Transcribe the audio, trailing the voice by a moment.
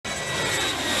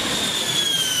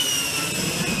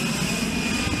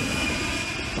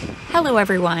Hello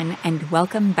everyone, and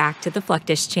welcome back to the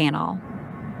Fluctus channel.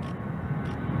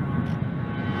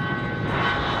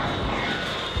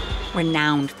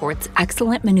 Renowned for its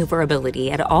excellent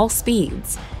maneuverability at all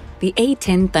speeds, the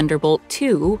A-10 Thunderbolt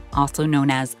II, also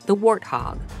known as the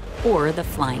Warthog, or the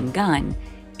Flying Gun,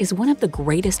 is one of the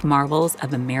greatest marvels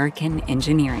of American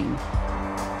engineering.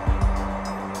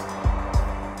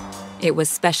 It was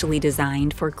specially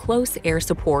designed for close air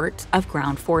support of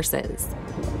ground forces.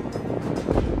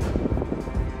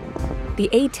 The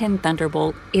A-10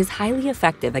 Thunderbolt is highly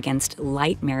effective against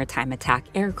light maritime attack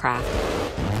aircraft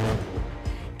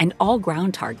and all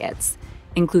ground targets,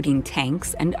 including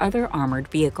tanks and other armored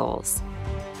vehicles.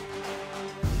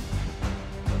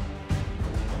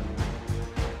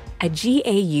 A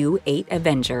GAU-8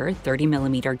 Avenger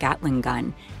 30mm Gatling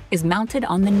gun is mounted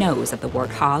on the nose of the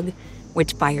Warthog,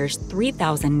 which fires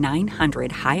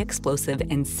 3,900 high-explosive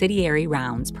incendiary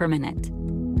rounds per minute.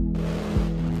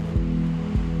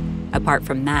 Apart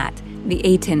from that, the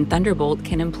A-10 Thunderbolt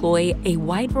can employ a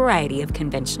wide variety of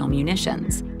conventional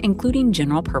munitions, including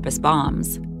general-purpose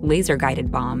bombs,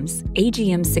 laser-guided bombs,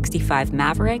 AGM-65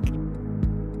 Maverick,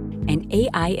 and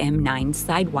AIM-9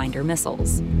 Sidewinder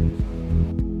missiles,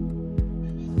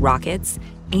 rockets,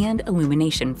 and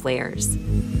illumination flares.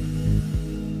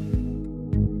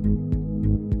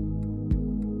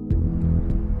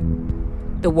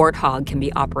 The Warthog can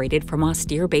be operated from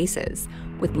austere bases,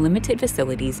 with limited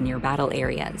facilities near battle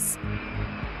areas.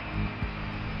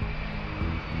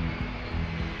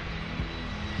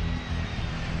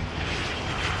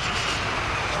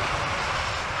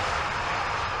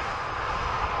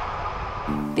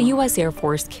 The U.S. Air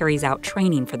Force carries out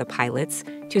training for the pilots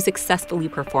to successfully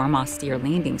perform austere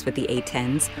landings with the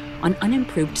A-10s on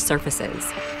unimproved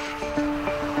surfaces,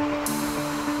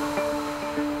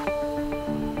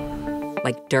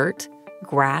 like dirt,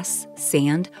 grass,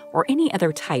 sand, or any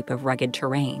other type of rugged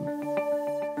terrain.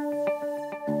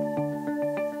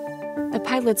 The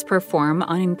pilots perform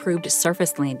unimproved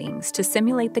surface landings to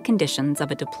simulate the conditions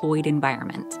of a deployed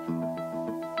environment.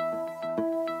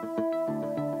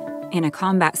 In a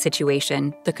combat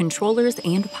situation, the controllers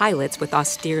and pilots with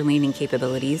austere landing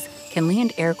capabilities can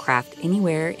land aircraft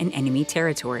anywhere in enemy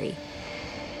territory.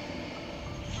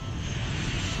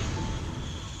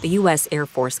 The U.S. Air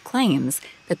Force claims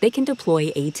that they can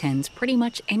deploy A-10s pretty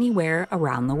much anywhere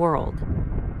around the world.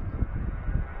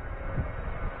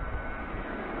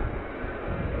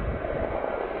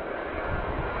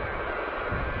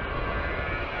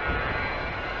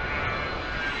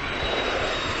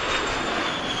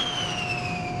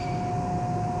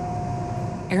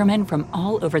 Airmen from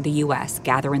all over the U.S.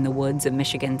 gather in the woods of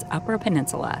Michigan's Upper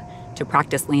Peninsula to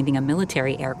practice landing a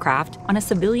military aircraft on a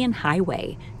civilian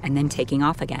highway and then taking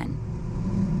off again.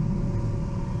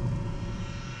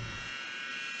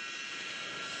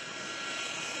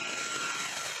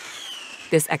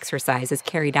 This exercise is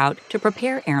carried out to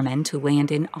prepare airmen to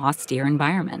land in austere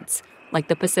environments, like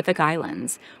the Pacific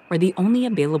Islands, where the only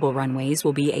available runways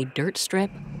will be a dirt strip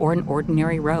or an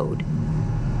ordinary road.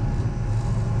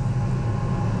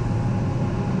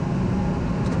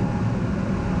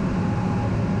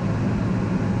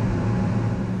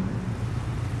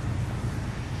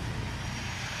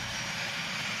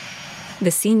 The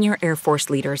senior Air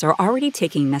Force leaders are already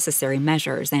taking necessary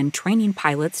measures and training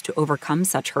pilots to overcome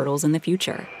such hurdles in the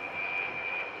future.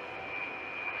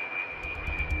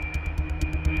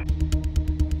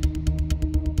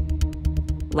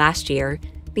 Last year,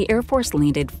 the Air Force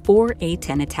landed 4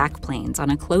 A-10 attack planes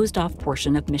on a closed-off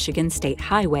portion of Michigan State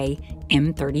Highway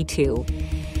M32.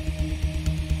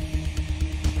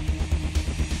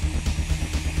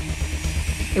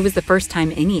 It was the first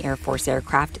time any Air Force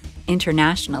aircraft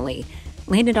internationally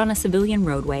landed on a civilian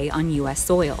roadway on U.S.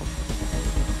 soil.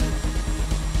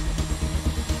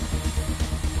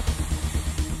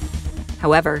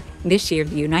 However, this year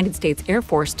the United States Air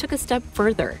Force took a step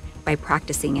further by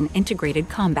practicing an integrated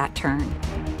combat turn.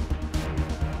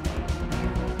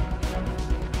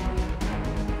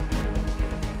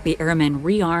 The airmen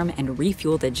rearm and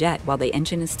refuel the jet while the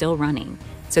engine is still running,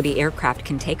 so the aircraft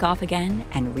can take off again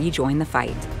and rejoin the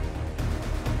fight.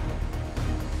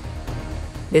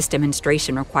 This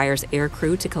demonstration requires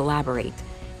aircrew to collaborate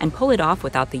and pull it off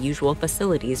without the usual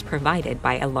facilities provided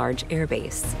by a large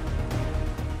airbase.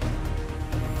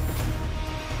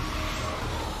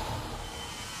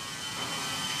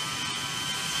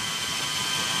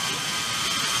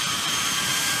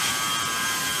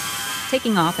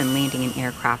 Taking off and landing an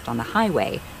aircraft on the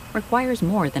highway requires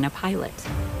more than a pilot.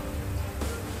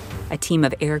 A team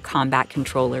of air combat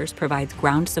controllers provides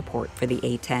ground support for the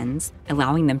A-10s,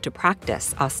 allowing them to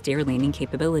practice austere landing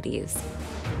capabilities.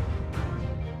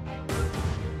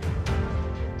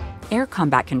 air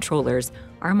combat controllers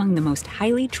are among the most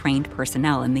highly trained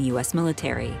personnel in the U.S.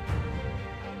 military.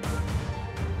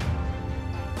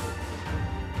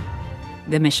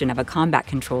 The mission of a combat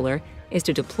controller is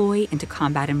to deploy into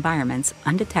combat environments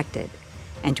undetected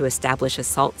and to establish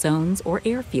assault zones or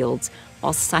airfields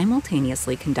while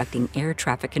simultaneously conducting air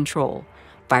traffic control,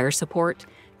 fire support,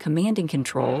 command and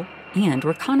control, and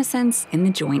reconnaissance in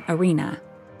the joint arena.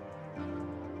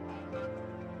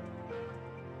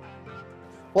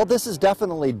 Well, this is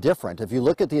definitely different. If you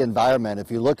look at the environment,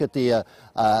 if you look at the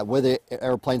where the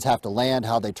airplanes have to land,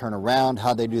 how they turn around,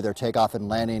 how they do their takeoff and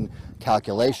landing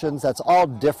calculations, that's all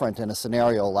different in a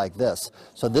scenario like this.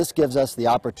 So this gives us the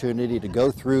opportunity to go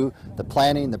through the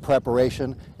planning, the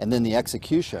preparation, and then the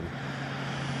execution.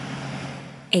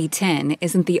 A-10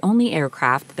 isn't the only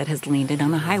aircraft that has landed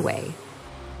on a highway.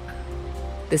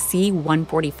 The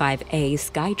C-145A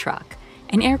Skytruck,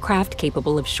 an aircraft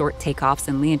capable of short takeoffs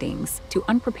and landings to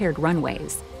unprepared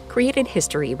runways, created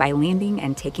history by landing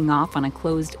and taking off on a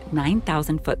closed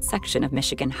 9,000-foot section of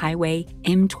Michigan Highway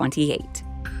M28.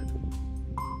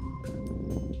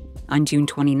 On June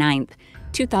 29,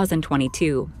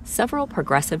 2022, several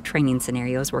progressive training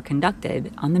scenarios were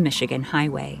conducted on the Michigan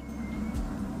Highway.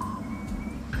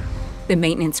 The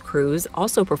maintenance crews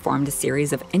also performed a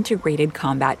series of integrated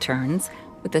combat turns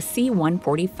with the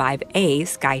C-145A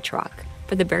Skytruck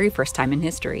for the very first time in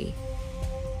history.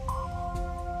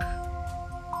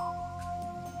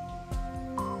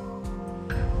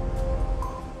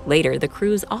 Later, the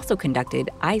crews also conducted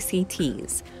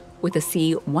ICTs with the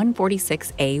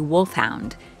C-146A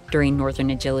Wolfhound during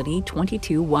Northern Agility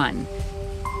 22-1,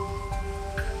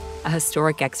 a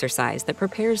historic exercise that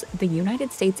prepares the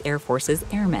United States Air Force's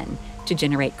airmen to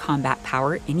generate combat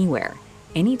power anywhere,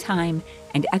 anytime,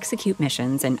 and execute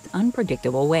missions in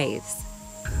unpredictable ways.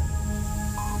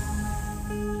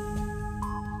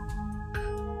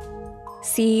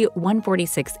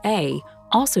 C-146A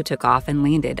also took off and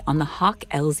landed on the Hawk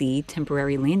LZ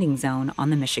temporary landing zone on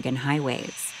the Michigan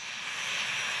highways.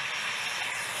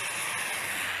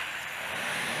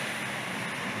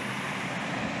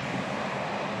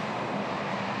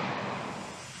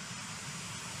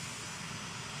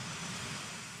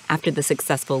 After the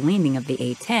successful landing of the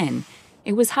A-10,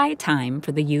 it was high time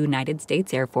for the United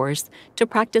States Air Force to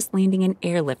practice landing an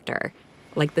airlifter,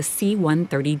 like the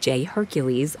C-130J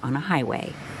Hercules on a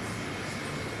highway.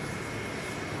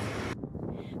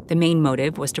 The main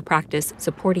motive was to practice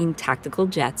supporting tactical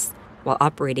jets while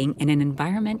operating in an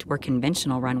environment where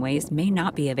conventional runways may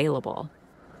not be available.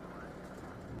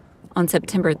 On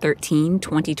September 13,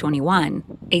 2021,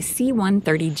 a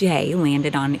C-130J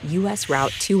landed on U.S.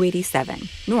 Route 287,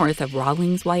 north of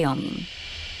Rawlins, Wyoming.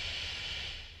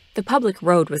 The public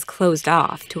road was closed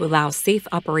off to allow safe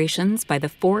operations by the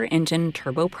 4-engine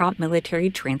turboprop military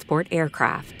transport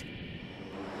aircraft.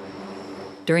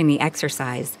 During the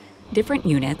exercise, different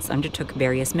units undertook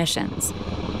various missions,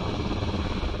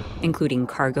 including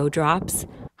cargo drops,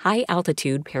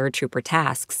 high-altitude paratrooper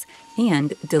tasks,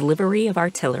 and delivery of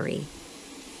artillery.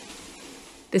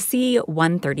 The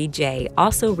C-130J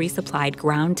also resupplied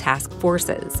ground task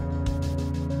forces.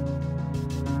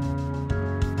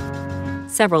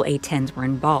 Several A-10s were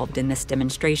involved in this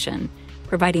demonstration,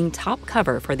 providing top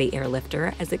cover for the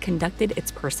airlifter as it conducted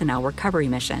its personnel recovery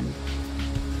mission.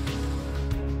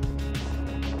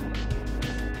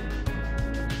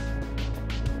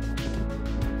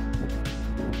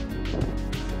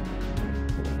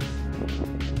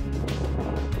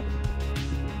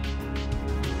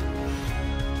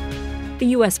 The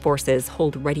U.S. forces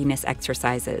hold readiness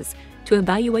exercises to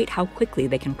evaluate how quickly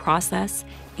they can process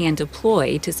and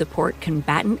deploy to support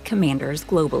combatant commanders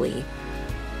globally.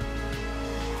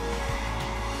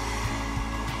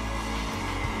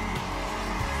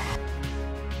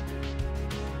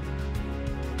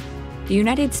 The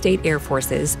United States Air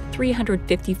Force's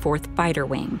 354th Fighter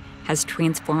Wing has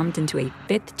transformed into a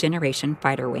 5th-generation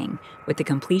fighter wing with the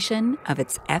completion of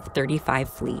its F-35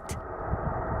 fleet.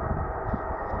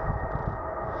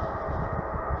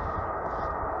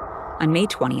 On May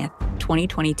 20th,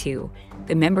 2022,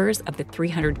 the members of the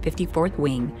 354th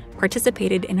Wing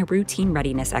participated in a routine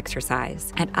readiness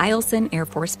exercise at Eielson Air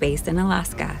Force Base in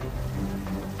Alaska.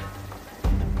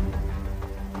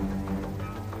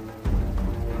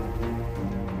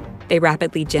 They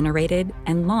rapidly generated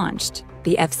and launched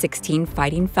the F-16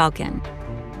 Fighting Falcon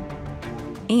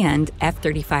and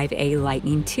F-35A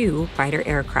Lightning II fighter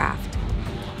aircraft.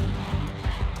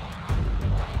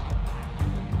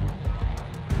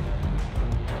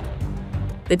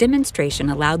 The demonstration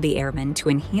allowed the airmen to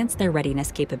enhance their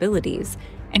readiness capabilities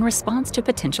in response to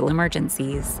potential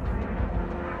emergencies.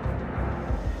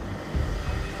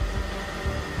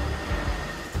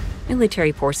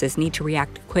 Military forces need to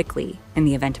react quickly in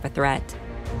the event of a threat.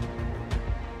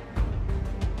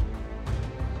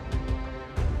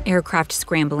 Aircraft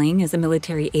scrambling is a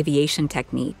military aviation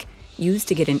technique used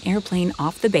to get an airplane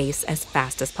off the base as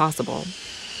fast as possible.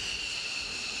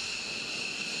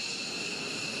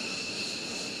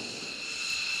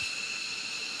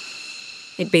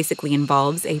 It basically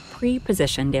involves a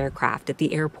pre-positioned aircraft at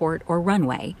the airport or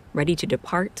runway, ready to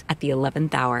depart at the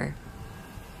 11th hour.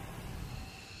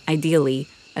 Ideally,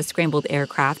 a scrambled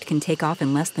aircraft can take off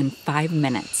in less than 5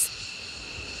 minutes.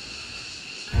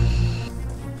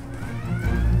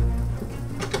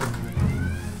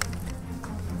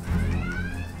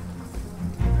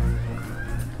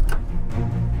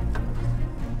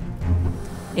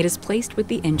 It is placed with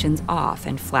the engines off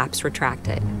and flaps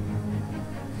retracted.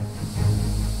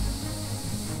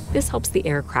 This helps the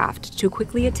aircraft to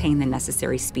quickly attain the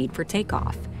necessary speed for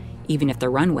takeoff, even if the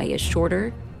runway is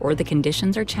shorter or the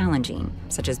conditions are challenging,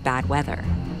 such as bad weather.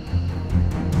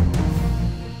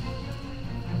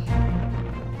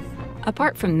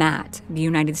 Apart from that, the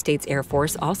United States Air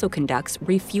Force also conducts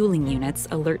refueling units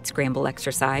alert scramble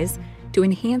exercise to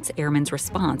enhance airmen's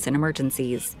response in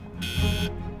emergencies.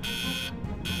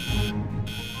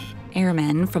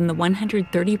 Airmen from the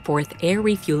 134th Air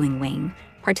Refueling Wing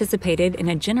participated in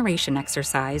a generation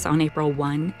exercise on April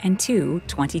 1 and 2,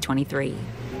 2023.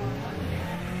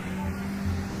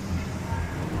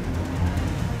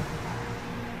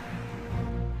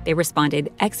 They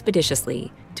responded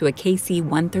expeditiously to a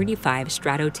KC-135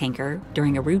 Stratotanker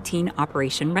during a routine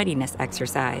operation readiness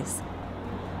exercise.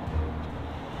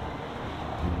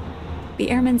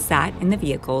 The airmen sat in the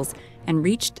vehicles and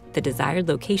reached the desired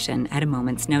location at a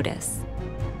moment's notice.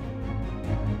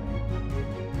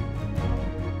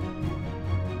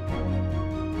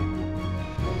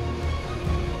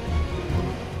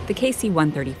 The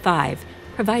KC-135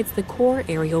 provides the core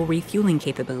aerial refueling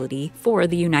capability for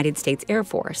the United States Air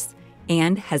Force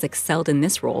and has excelled in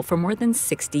this role for more than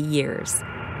 60 years.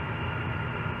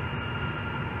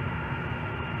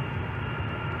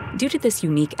 Due to this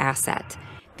unique asset,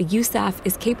 the USAF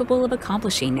is capable of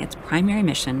accomplishing its primary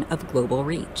mission of global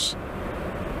reach.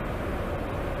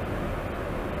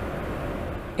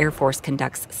 Air Force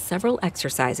conducts several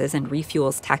exercises and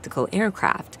refuels tactical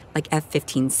aircraft like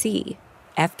F-15C,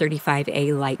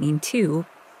 F-35A Lightning II,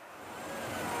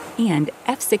 and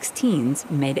F-16s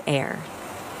mid-air.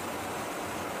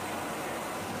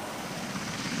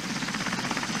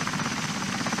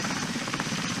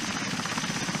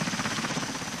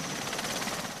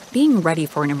 Being ready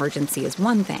for an emergency is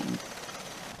one thing,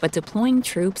 but deploying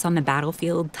troops on the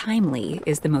battlefield timely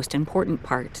is the most important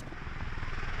part.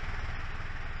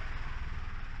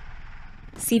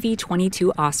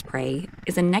 CV-22 Osprey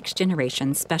is a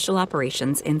next-generation special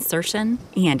operations insertion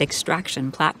and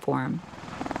extraction platform.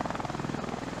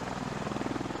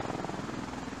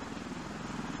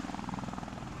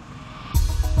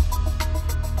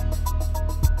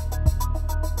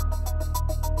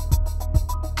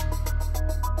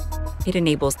 It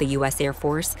enables the U.S. Air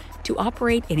Force to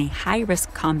operate in a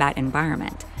high-risk combat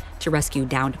environment to rescue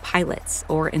downed pilots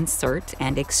or insert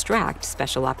and extract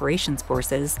special operations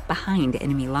forces behind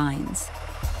enemy lines.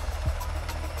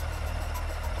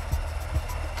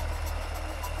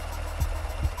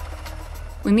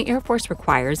 When the Air Force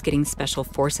requires getting Special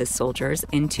Forces soldiers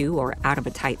into or out of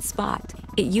a tight spot,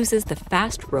 it uses the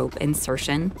Fast Rope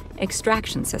Insertion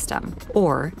Extraction System,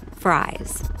 or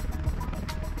FRIES.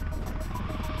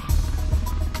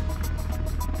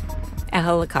 A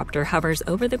helicopter hovers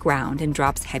over the ground and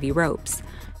drops heavy ropes,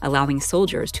 allowing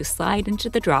soldiers to slide into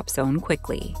the drop zone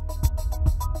quickly.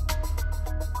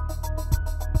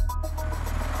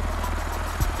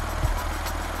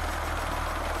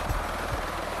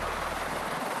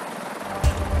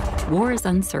 War is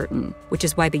uncertain, which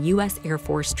is why the U.S. Air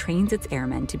Force trains its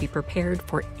airmen to be prepared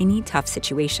for any tough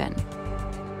situation.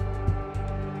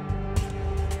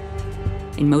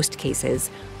 In most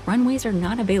cases, runways are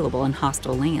not available in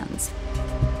hostile lands.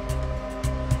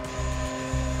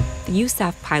 The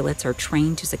USAF pilots are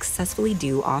trained to successfully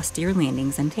do austere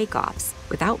landings and takeoffs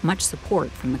without much support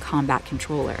from the combat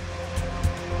controller.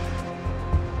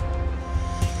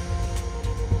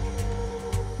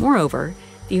 Moreover,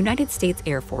 the United States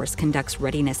Air Force conducts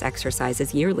readiness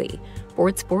exercises yearly for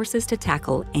its forces to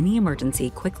tackle any emergency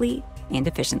quickly and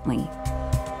efficiently.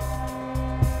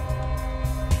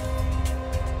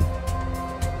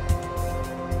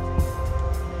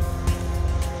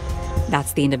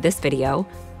 That's the end of this video.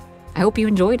 I hope you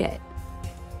enjoyed it.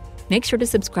 Make sure to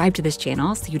subscribe to this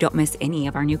channel so you don't miss any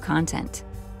of our new content.